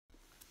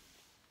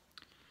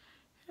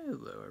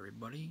Hello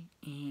everybody,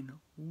 and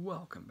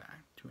welcome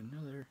back to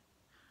another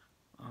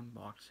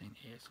unboxing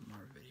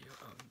ASMR video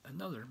of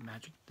another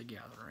Magic the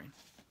Gathering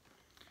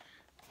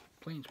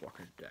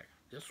Planeswalker deck.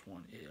 This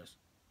one is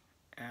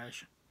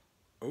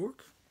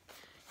Ashiok,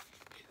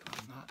 if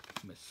I'm not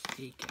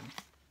mistaken.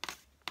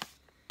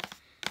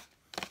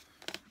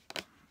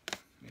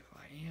 If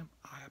I am,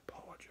 I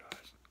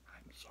apologize.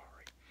 I'm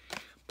sorry.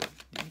 But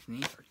these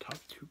names are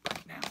tough to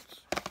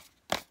pronounce.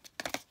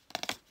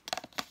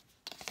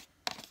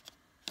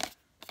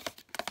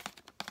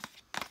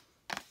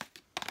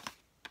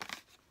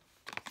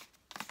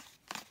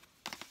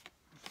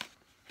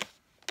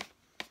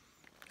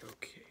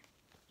 Okay,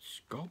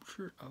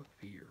 Sculpture of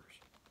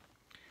Fears.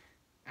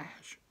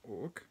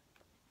 Ashiok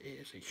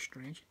is a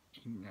strange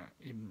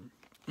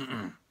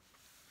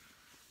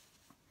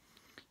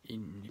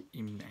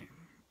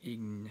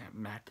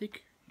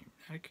enigmatic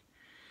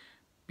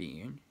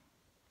being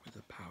with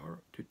the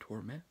power to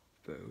torment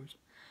foes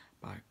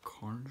by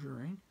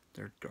conjuring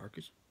their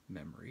darkest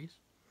memories,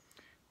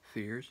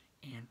 fears,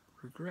 and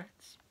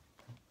regrets.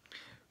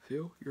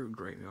 Fill your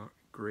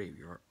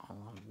graveyard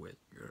along with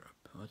your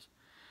opponents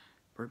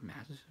for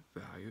massive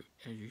value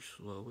as you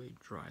slowly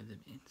drive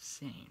them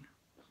insane.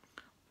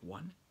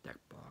 One deck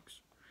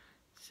box,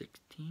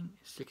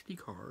 60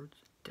 cards,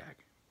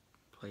 deck,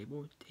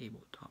 playable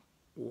tabletop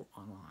or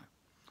online.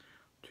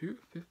 2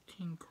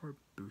 15-card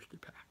booster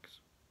packs,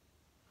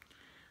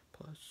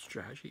 plus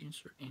strategy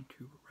insert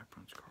into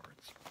reference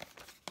cards.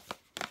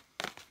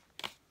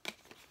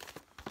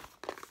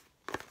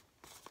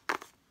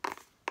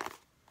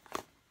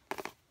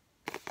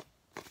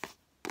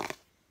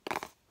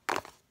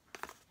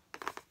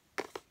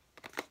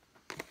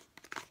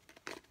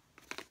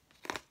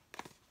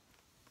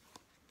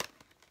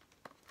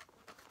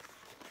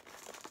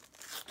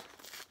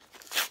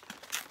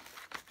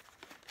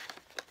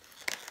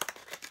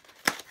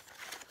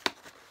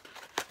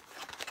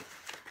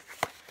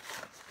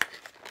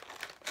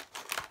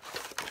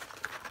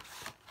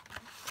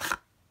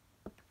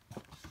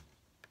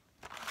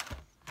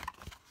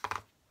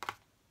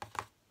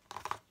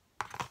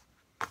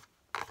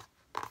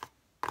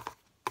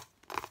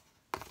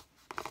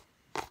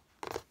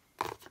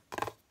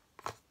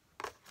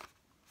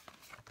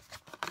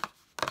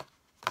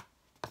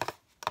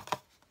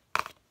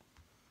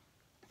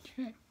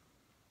 Okay.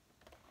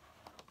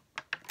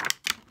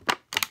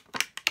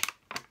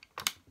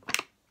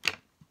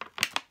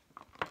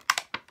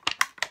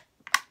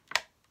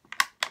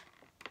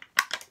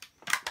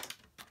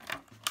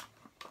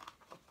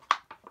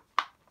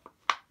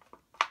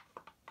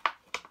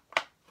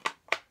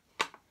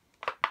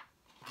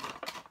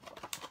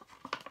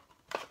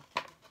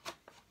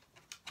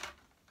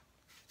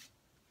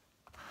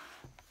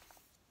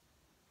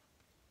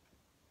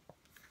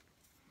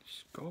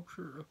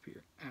 Sculpture of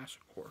Fear,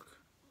 Ashiok.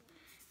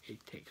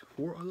 It takes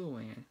 4 other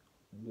land,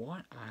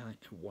 1 island,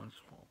 and 1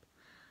 swamp.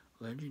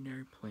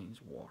 Legendary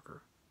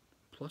Planeswalker.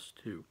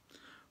 +2.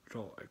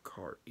 Draw a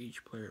card.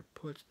 Each player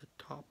puts the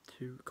top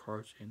 2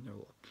 cards in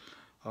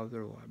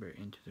their library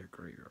into their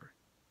graveyard.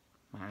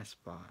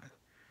 -5.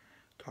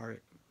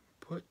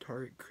 Put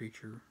target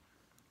creature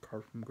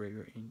card from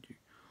graveyard into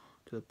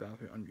the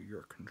battlefield under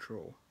your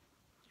control.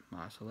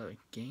 -11.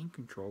 Gain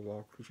control of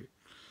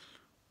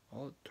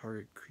all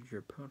target creature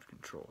opponent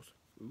controls.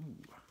 Ooh.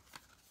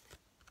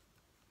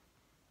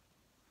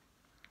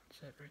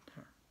 That's it right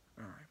there.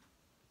 Alright.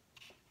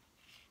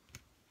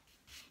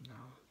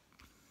 Now,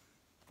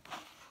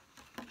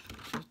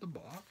 this is the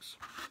box.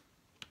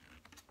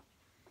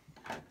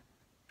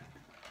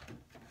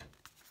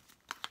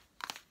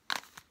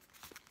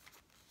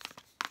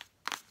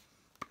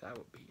 That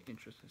would be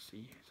interesting to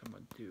see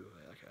someone do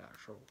like an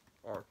actual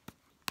art,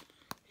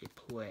 a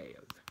play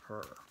of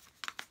her.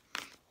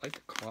 I like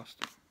the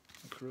costume.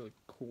 It's really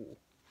cool.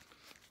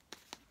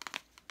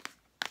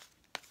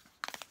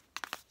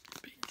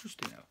 It'd be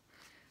interesting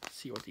to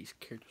see what these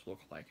characters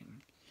look like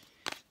and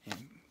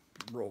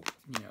role,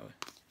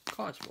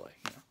 cosplay,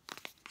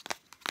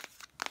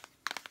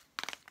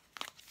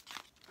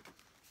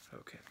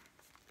 Okay.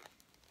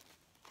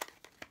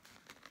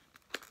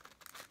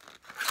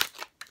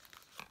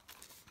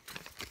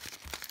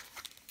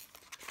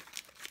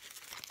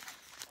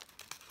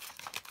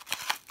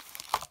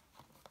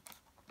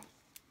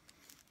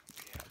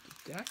 We have the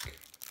deck.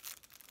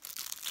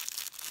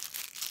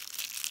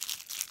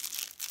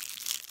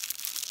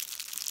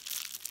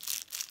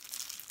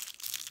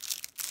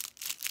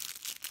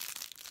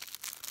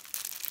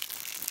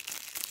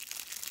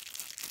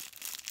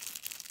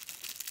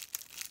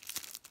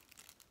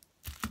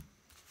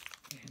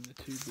 And the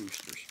 2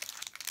 boosters.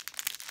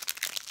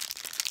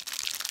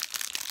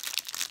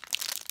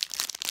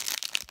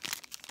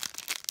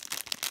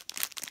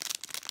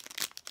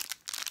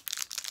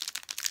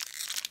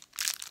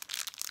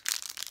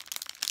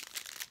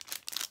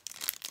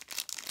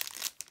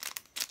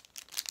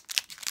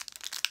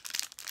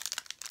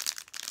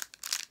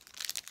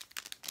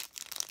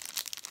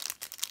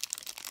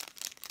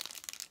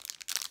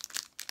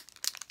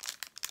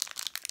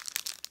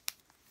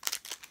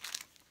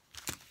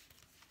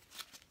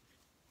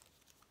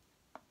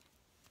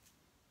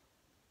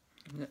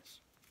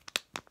 this.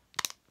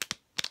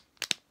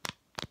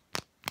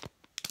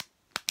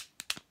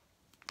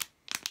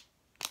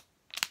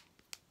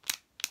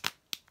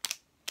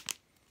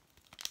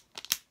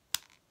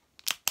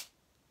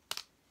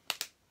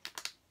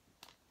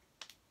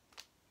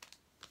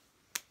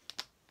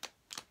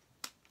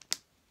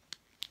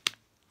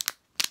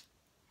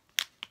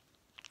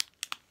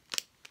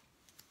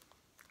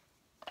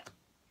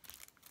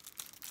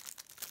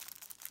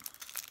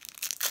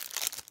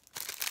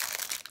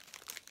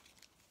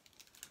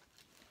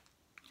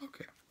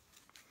 Okay.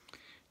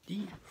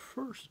 The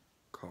first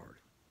card,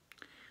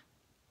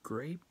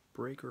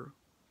 Gravebreaker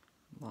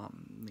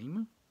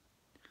Lamnema.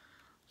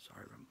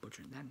 Sorry if I'm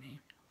butchering that name.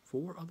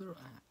 4 other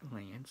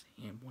lands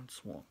and 1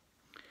 swamp.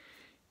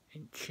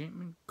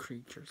 Enchantment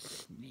creature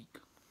Sneak.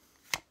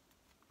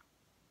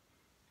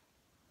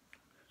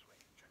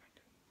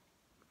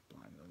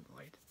 Blind the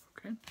light.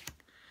 Okay.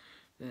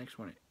 The next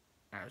one,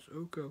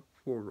 Ashiok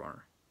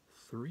Forerunner.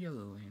 3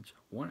 other lands,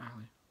 1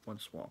 island, 1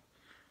 swamp.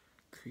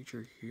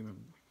 Creature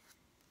human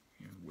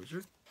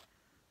wizard.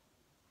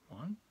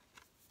 1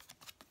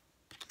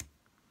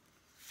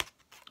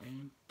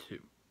 and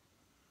 2.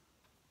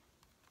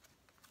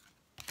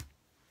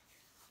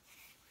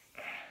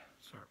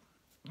 Sorry.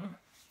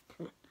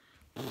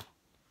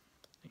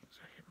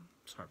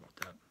 Sorry about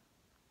that.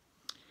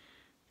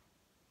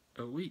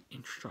 Elite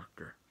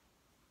Instructor.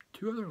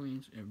 2 other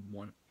lands and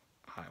 1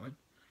 island.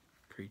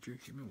 Creature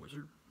human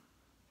wizard.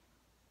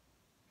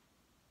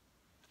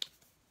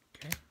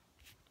 Okay.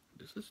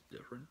 This is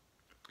different.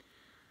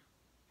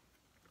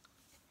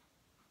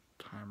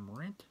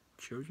 Tyrant,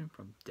 chosen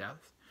from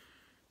death.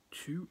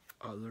 2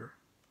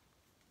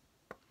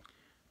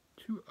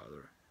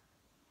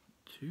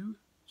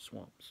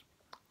 swamps.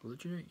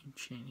 Legendary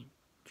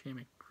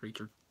enchantment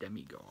creature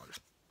demigod.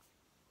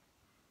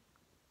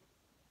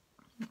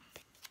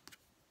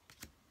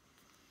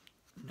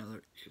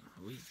 Another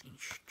elite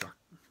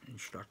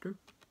instructor.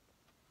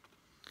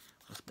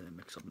 That's been a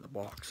mix up in the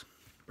box.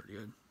 Pretty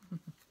good.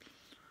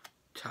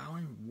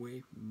 Towering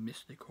Wave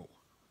Mystical.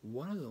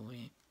 1 of the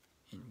land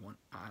in 1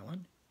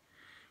 island.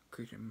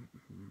 Creature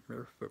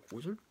Merfolk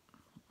Wizard.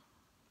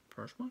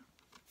 First one.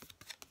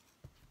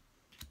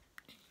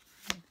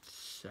 And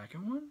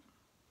second one.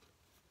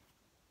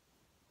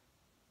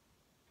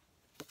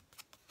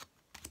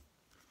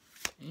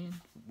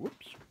 And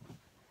whoops.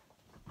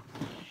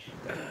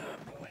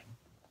 Boy.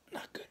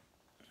 Not good.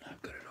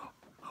 Not good at all.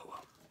 Oh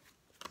well.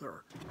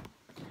 Third.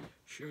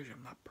 Shows you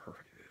I'm not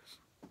perfect at this.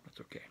 That's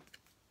okay.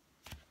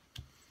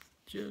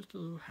 Just a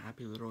little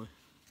happy little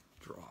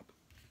drop.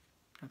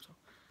 That's all.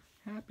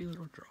 Happy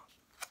little drop.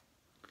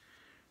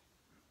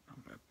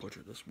 I'm gonna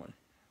butcher this one.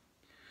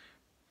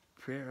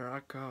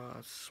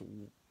 Feraka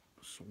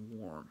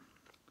Swarm.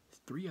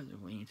 3 other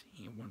lands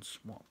and 1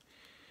 swamp.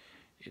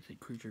 It's a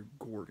creature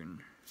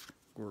Gorgon.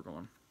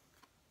 1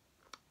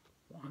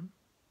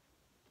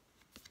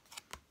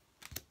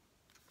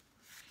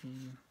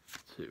 and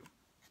 2.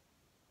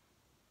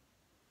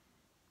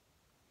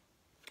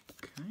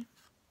 Okay.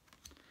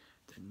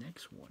 The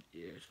next one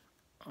is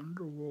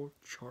Underworld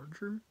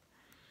Charger.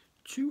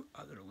 2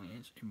 other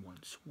lands in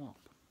 1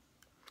 swamp.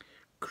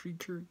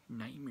 Creature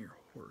Nightmare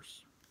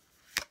Horse.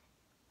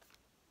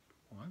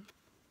 1.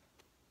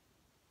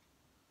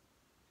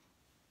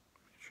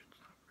 Make sure it's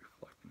not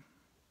reflecting.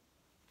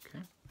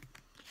 Okay.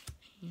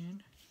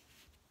 And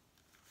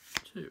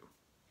 2.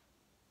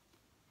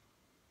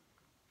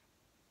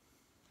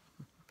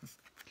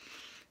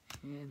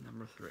 And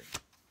number 3.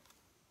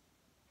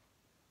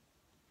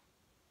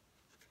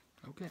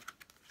 Okay.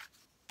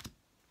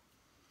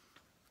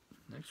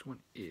 Next one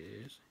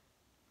is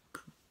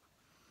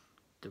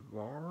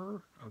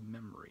Devourer of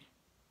Memory.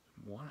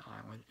 1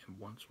 island and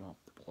 1 swamp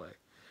to play.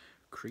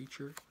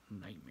 Creature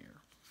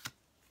Nightmare.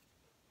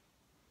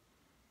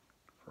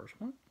 First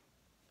one.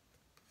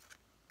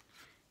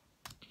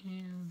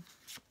 And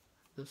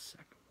the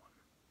second one.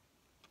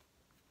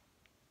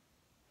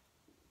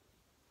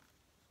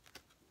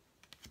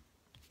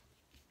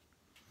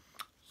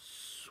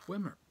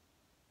 Swimmer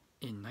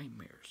in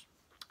Nightmares.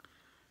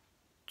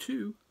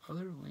 2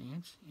 other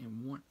lands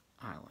and 1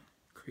 island.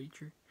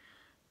 Creature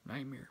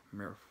Nightmare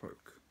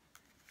Merfolk.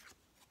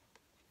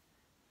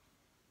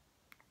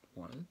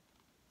 1.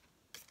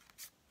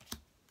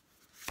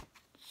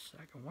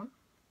 Second one.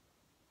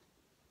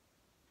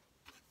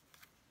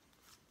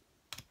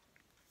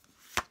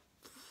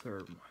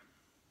 Third one.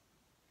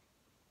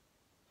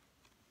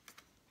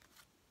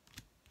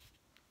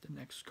 The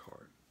next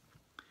card.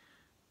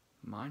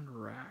 Mind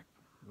Rack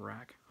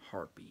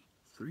Harpy.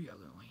 3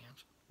 other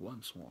lands,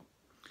 1 swamp.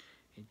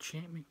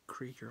 Enchantment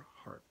creature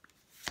Harpy.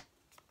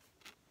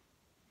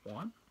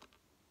 1.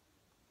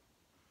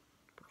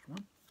 First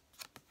one.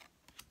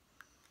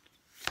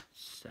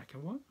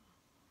 Second one.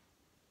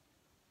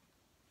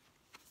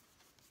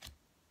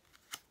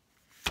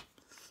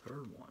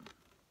 Third one.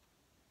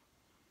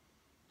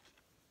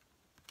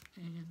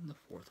 And the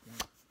 4th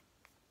one.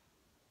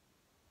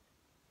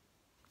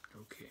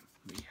 Okay,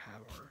 we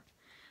have our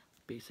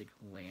basic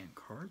land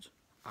cards.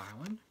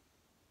 Island.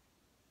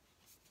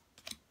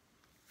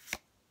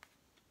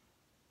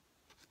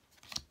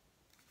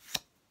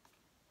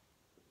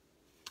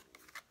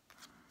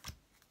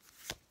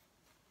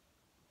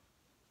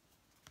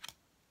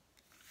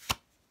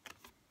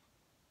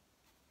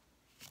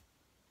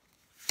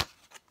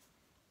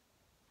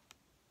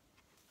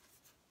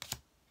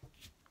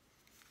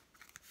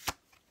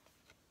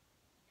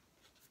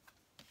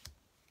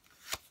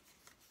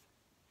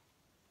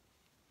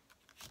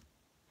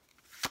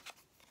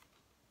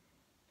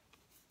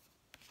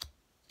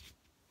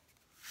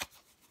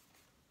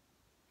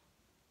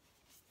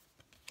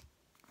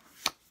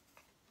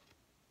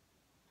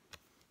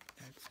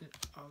 exit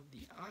of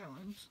the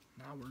islands.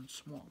 Now we're in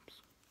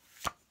swamps.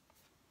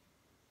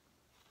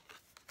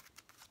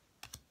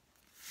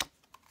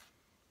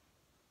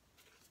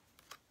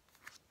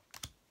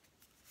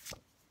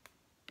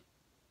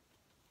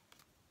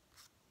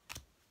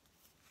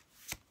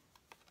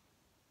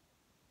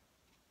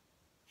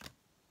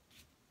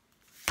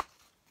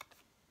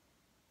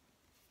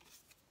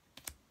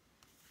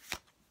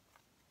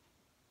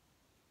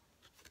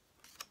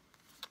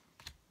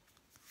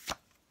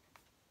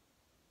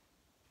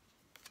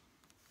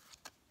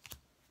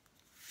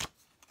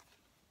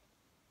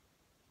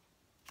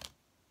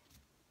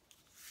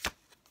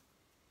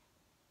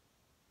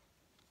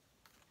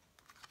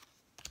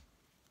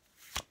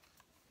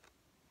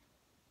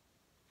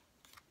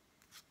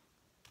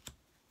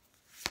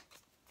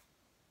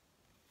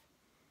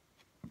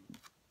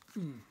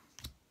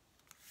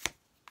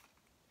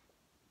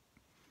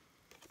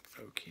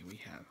 Okay, we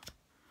have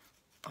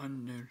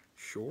unknown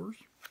shores.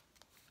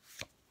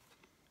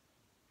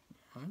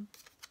 1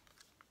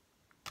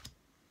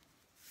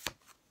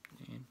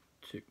 and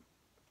 2.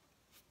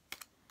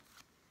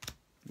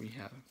 We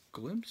have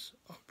glimpse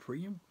of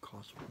premium,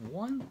 cost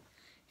 1,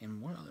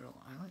 and one other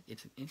island.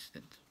 It's an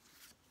instant.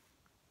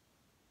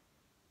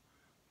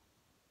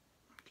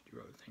 You can do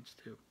other things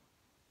too.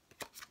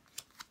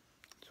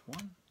 It's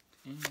 1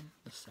 and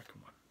the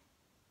second one.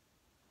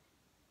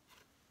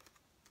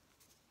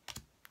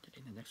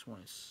 Okay, the next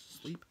one is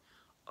Sleep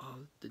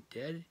of the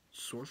Dead,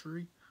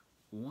 sorcery,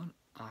 1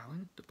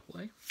 island to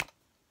play.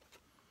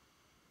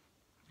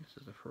 This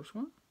is the first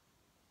one.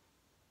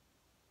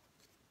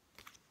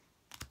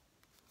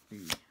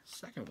 The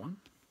second one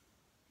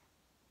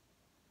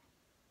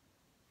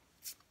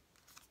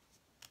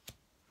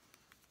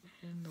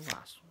and the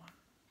last one.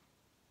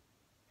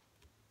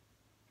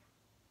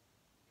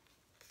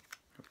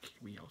 Okay,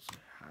 we also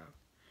have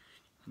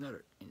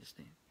another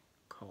instant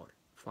called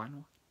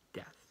Final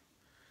Death.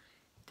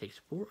 It takes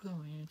 4 other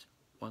lands,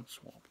 1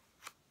 swamp.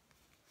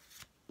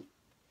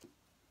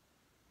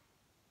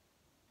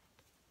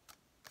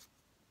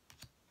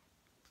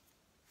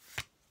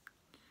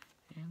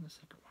 And the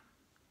second one.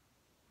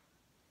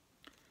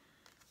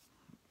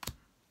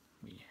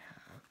 We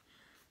have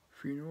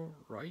Funeral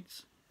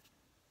Rites,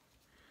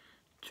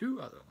 2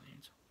 other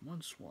lands,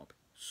 1 swamp,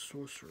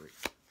 sorcery.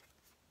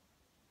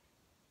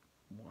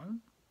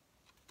 1,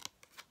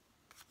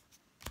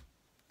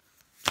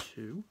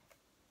 2.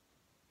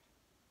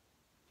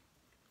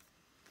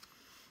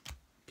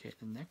 Okay,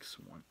 the next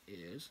one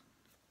is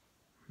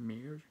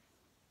Mirror's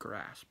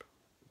Grasp,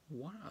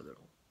 1 other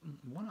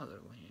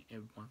land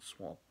and 1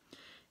 swamp.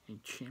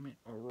 Enchantment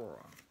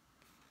Aurora.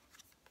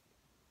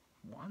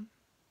 1.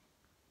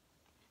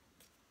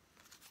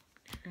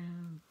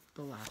 And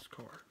the last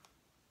card.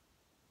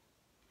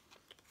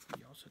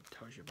 He also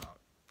tells you about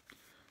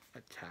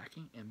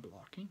attacking and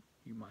blocking.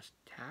 You must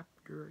tap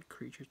your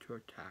creature to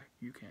attack.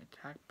 You can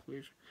attack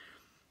players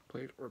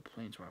or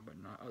planeswalker, but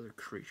not other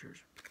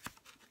creatures.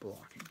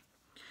 Blocking.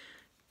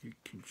 You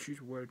can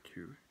choose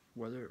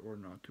whether or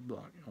not to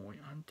block. Only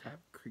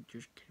untapped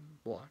creatures can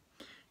block.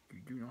 You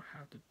do not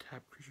have to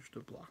tap creatures to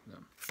block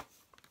them.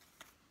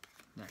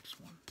 Next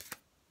one.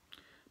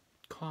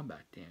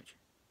 Combat damage.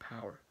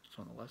 Power. It's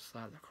on the left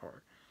side of the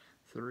card.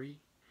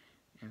 3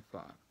 and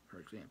 5. For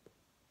example,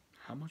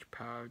 how much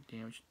power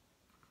damage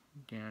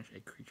a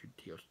creature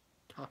deals?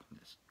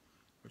 Toughness,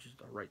 which is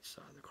the right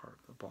side of the card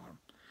at the bottom.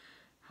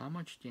 How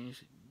much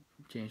damage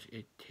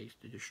it takes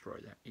to destroy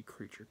that a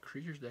creature.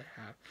 Creatures that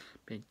have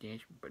been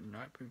damaged but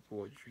not been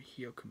voided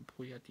heal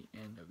completely at the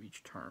end of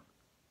each turn.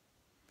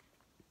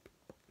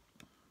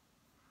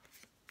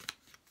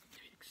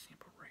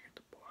 Example right at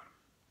the bottom.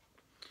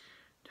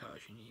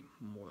 Tells you need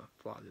more than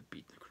 5 to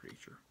beat the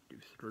creature. Do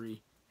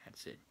 3,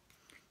 that's it.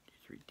 Do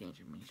 3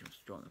 damage means you're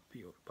still on the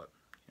field, but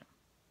you know.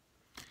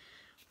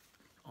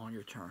 On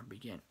your turn,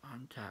 begin.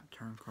 Untap,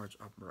 turn cards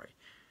upright.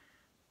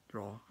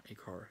 Draw a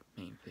card,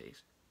 main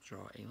phase.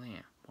 Draw a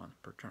land, 1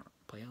 per turn.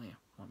 Play a land,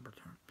 1 per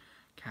turn.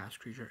 Cast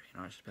creature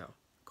and other spell.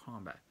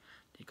 Combat.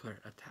 Declare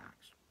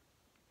attacks.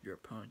 Your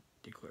opponent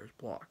declares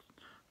blocks.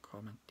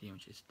 Combat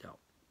damage is dealt.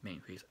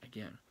 Main phase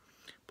again.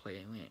 Play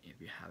a land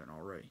if you haven't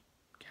already.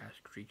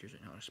 Cast creatures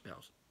and other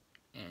spells.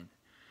 And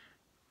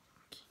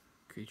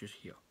creatures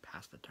heal.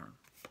 Pass the turn.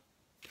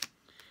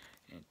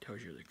 And it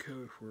tells you the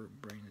code for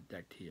bringing the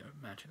deck to you.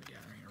 Match of the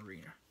Gathering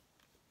Arena.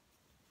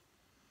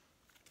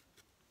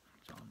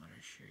 So I'm going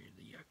to show you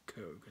the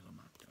code because I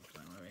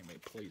don't know if anybody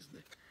plays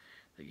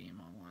the game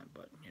online,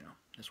 but you know,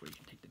 this way you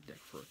can take the deck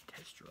for a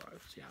test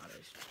drive, see how it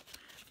is,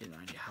 get an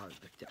idea how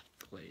the deck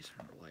plays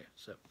and relay it.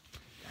 So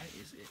that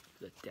is it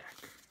for the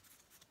deck.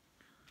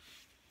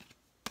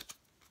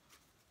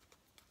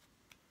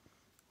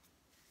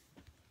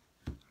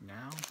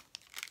 Now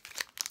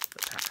the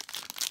pack.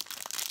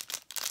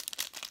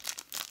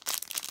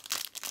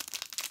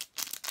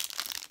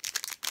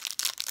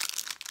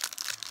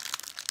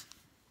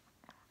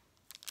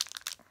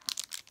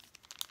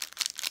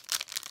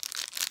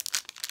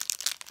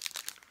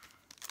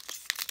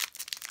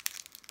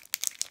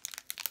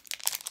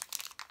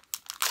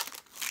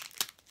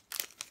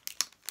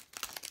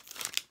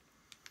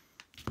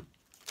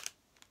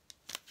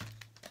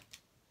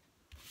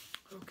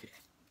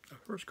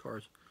 First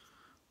card is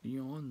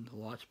Leon the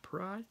Lost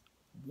Pride.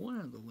 1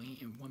 of the land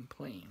and 1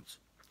 plains.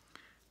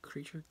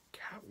 Creature,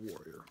 Cat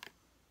Warrior.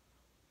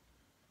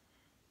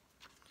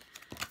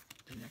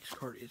 The next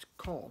card is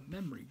called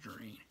Memory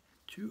Drain.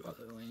 2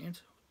 other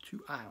lands,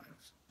 2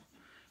 islands.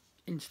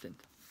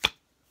 Instant.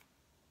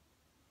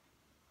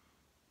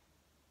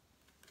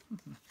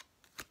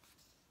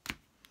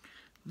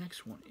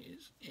 Next one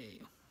is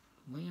a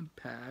land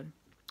pad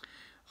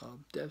of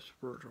Death's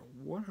Virgil.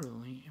 1 other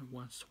land and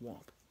 1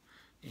 swamp.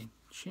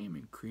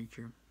 Enchantment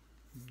creature.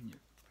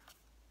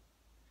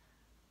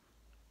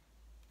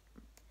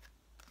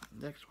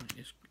 Next one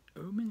is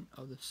Omen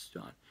of the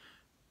Sun.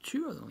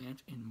 2 other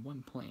lands and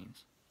 1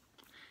 plains.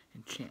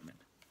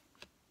 Enchantment.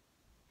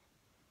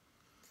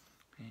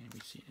 And we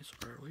seen this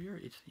earlier.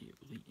 It's the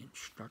Elite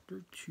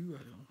Instructor. 2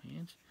 other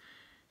lands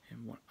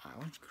and 1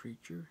 island.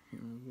 Creature,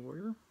 Human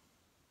Warrior.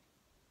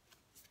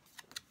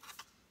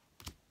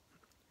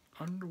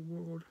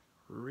 Underworld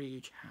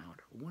Rage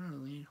Hound. 1 other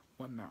land,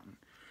 1 mountain.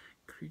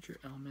 Creature,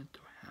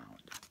 Elemental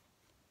Hound.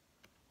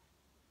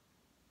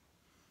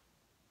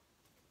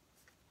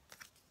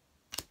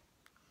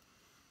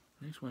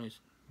 Next one is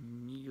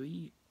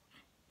Melee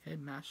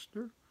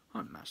Huntmaster,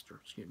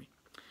 excuse me.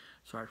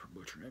 Sorry for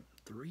butchering it.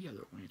 3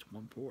 other lands,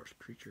 1 forest.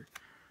 Creature,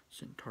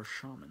 Centaur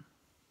Shaman.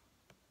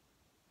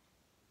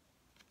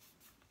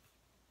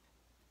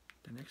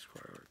 The next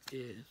card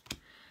is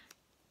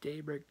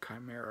Daybreak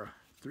Chimera.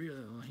 3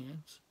 other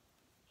lands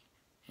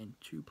and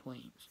 2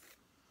 plains.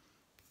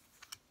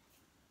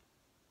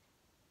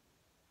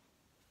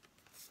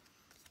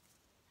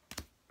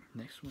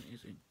 Next one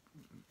is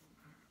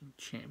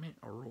Enchantment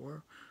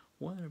Aurora.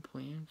 1 other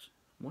plains,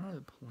 1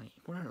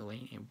 other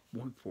lane, and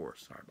 1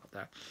 forest. Sorry about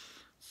that.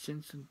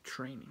 Simpson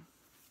Training.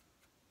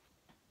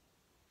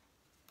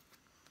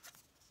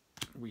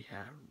 We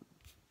have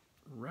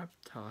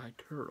Reptile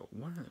Turtle.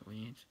 1 other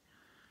lands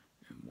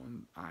and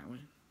 1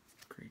 island.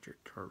 Creature,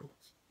 Turtle.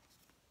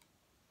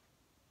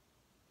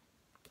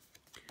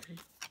 Okay.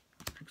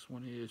 Next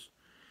one is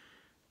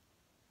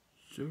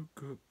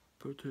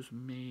Zokopotus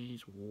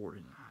Maze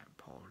Warden. I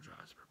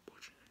apologize for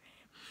butchering the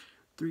name.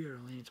 3 other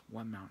lands,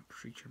 1 mountain.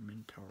 Creature,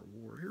 Minotaur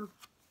Warrior.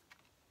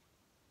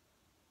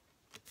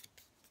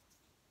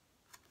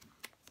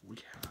 We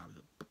have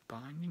the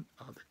Binding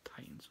of the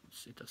Titans.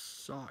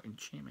 It's a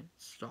enchantment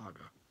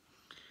saga.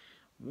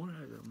 1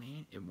 other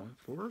land and 1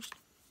 forest.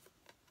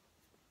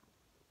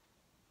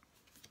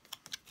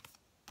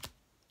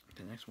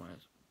 The next one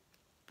is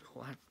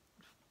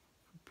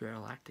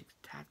Galactic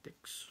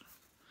Tactics.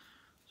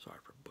 Sorry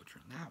for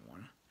butchering that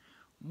one.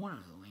 1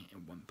 other land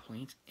and 1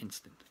 plains.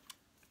 Instant.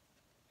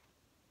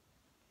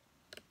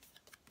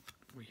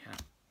 We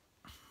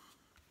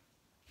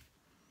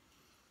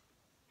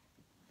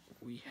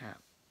have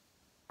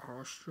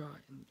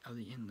Arstra of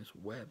the Endless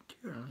Web.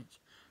 2 other lands,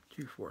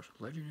 2 forests.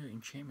 Legendary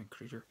enchantment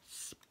creature,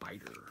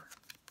 Spider.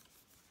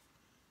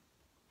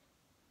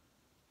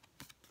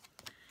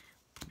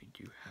 We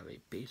do have a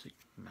basic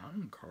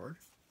mountain card.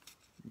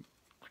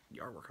 Like the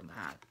artwork on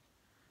that.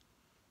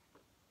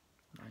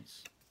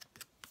 Nice.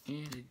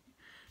 And a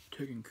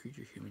token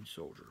creature, Human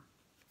Soldier.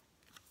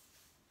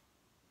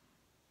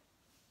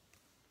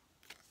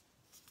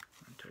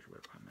 I'm touch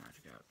whip my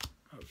magic out.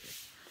 Okay.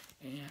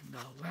 And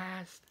the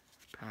last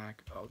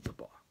pack of the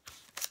box.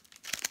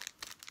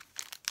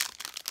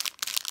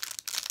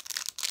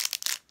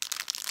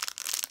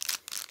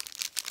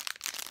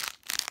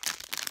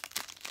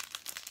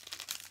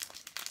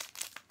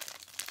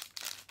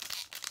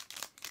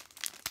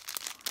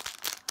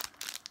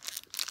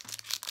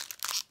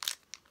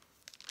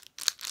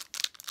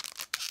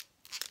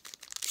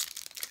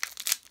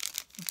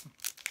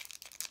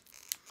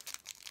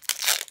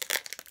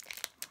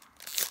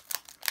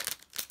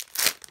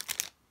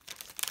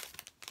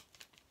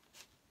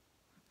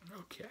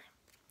 Okay.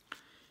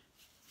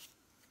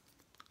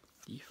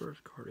 The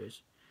first card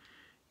is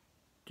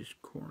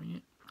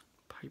Discordant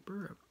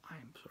Piper. I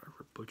am sorry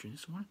for butchering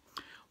this one.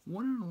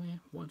 1 on the land,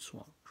 1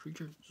 swamp.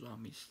 Creature,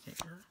 Zombie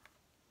Stinger.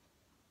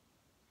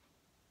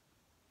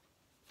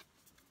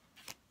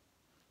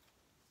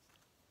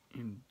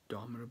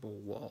 Indomitable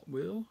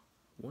Will.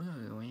 1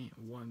 on the land,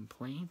 1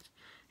 plains.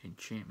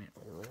 Enchantment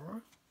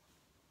Aurora.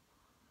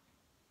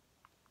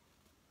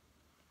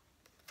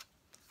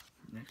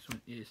 Next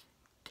one is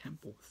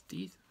Temple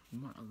Thief.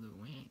 1 on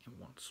the land and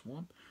 1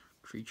 swamp.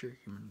 Creature,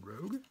 Human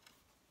Rogue.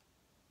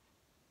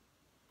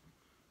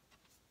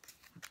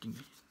 The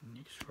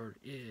next card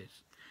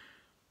is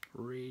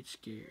Raid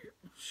Scared.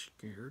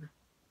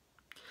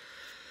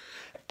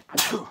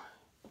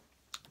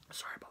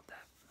 Sorry about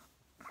that.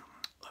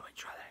 Let me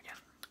try that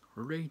again.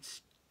 Raid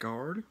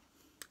Scared.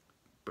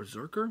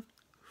 Berserker.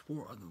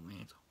 4 other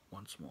lands,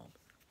 1 swamp.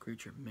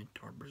 Creature,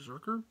 Minotaur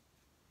Berserker.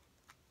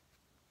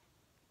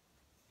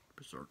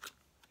 Berserk.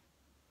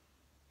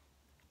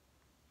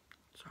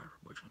 Sorry for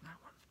butchering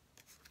that one.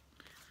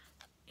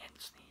 And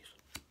sneeze.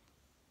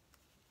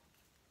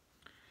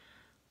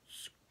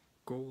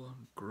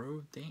 Golem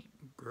Grove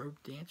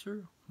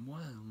Dancer.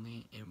 1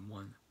 land and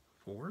 1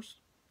 forest.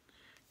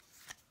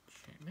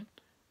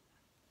 Enchantment.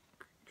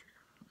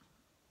 Creature.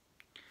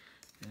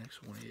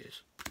 next one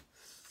is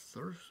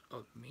Thirst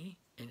of Me,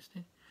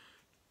 instant.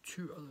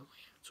 2 other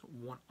lands,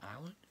 1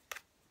 island.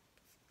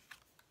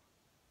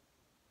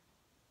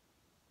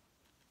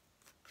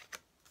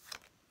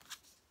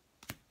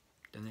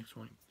 The next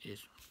one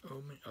is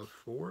Omen of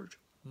Forge,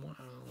 1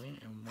 other land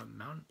and 1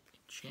 mountain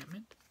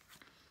enchantment.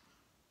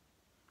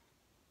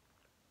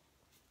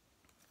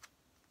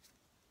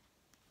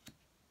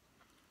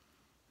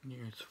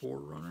 Here's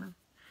Forerunner.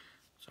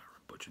 Sorry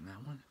for butchering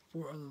that one.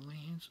 4 other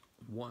lands,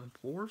 1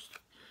 forest.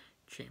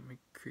 Enchantment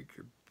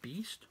creature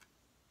beast.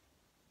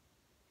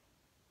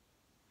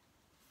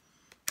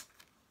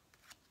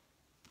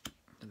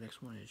 The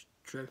next one is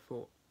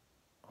Dreadful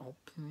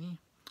Alchemy.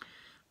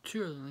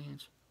 2 other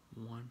lands,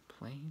 1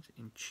 plains.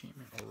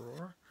 Enchantment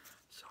Aurora.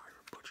 Sorry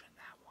for butchering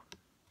that one.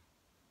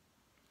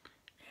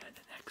 And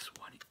the next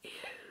one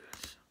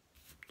is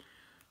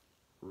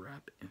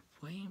Wrap in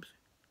Flames.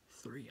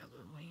 3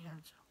 other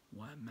lands,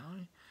 1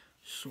 mountain,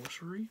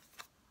 sorcery.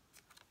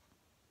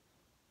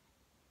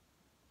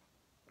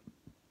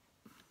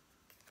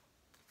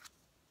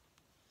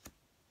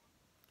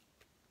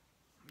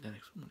 The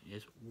next one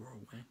is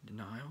Whirlwind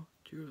Denial.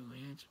 2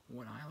 other lands,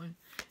 1 island,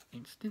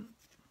 instant.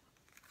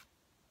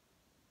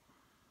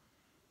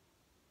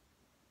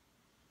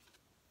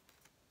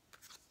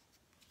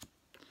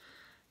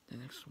 The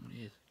next one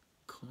is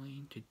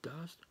Clean to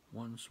Dust.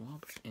 1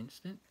 swamp,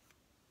 instant.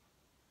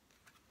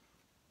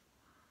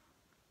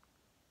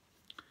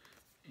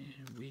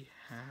 And we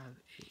have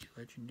a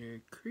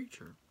legendary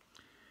creature,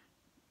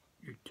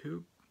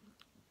 Utopia.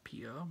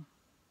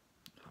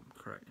 I'm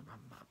correct if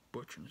I'm not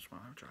butchering this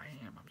one, which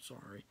I am, I'm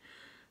sorry.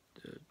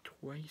 The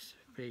twice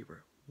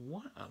favorite,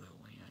 1 other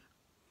land,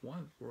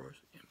 1 forest,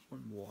 and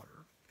 1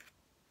 water.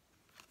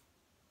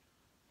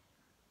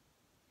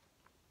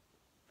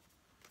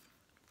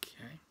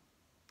 Okay.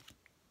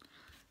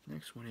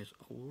 Next one is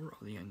Allure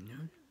of the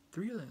Unknown.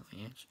 3 other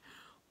lands,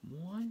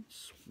 1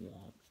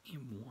 swamp,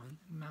 and 1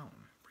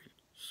 mountain.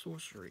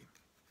 Sorcery.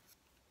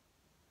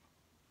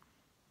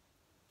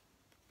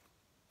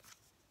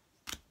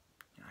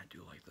 And I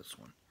do like this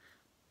one.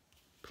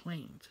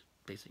 Plains,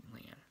 basic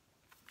land.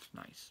 It's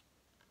nice.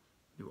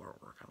 New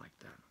artwork, I like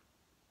that.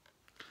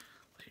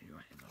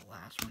 And the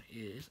last one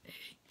is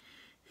a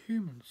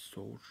Human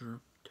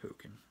Soldier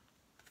token.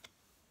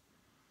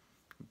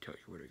 It tells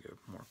you where to go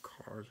for more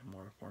cards,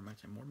 more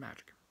formats, and more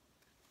magic.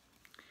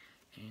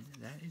 And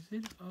that is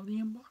it of the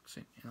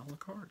unboxing and all the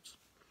cards.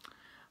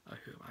 I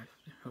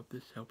hope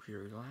this helps you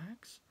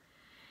relax.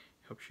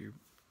 Helps you,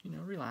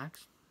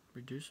 relax.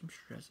 Reduce some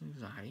stress and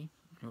anxiety.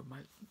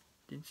 It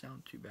didn't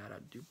sound too bad. I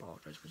do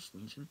apologize for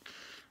sneezing.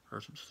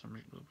 Or some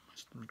stomach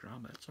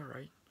ground, but it's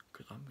alright.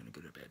 Because I'm going to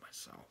go to bed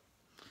myself.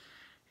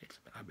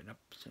 I've been up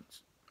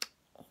since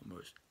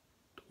almost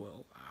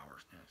 12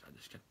 hours now. I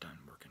just got done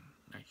working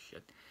night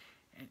shift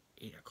at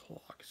 8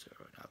 o'clock. So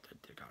after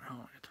I got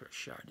home, I took a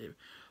shower. I did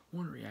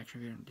one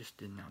reaction video and just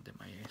did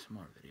my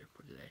ASMR video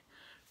for today.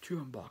 2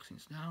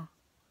 unboxings now,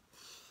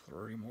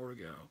 30 more to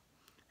go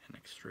in the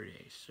next 3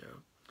 days. So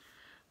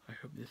I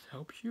hope this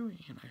helps you,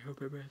 and I hope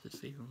everybody has a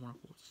safe and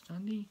wonderful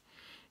Sunday.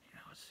 And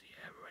I'll see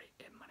everybody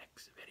in my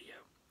next video.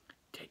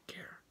 Take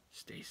care,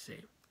 stay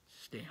safe,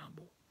 stay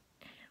humble,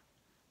 and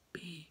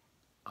be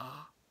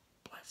a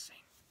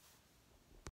blessing.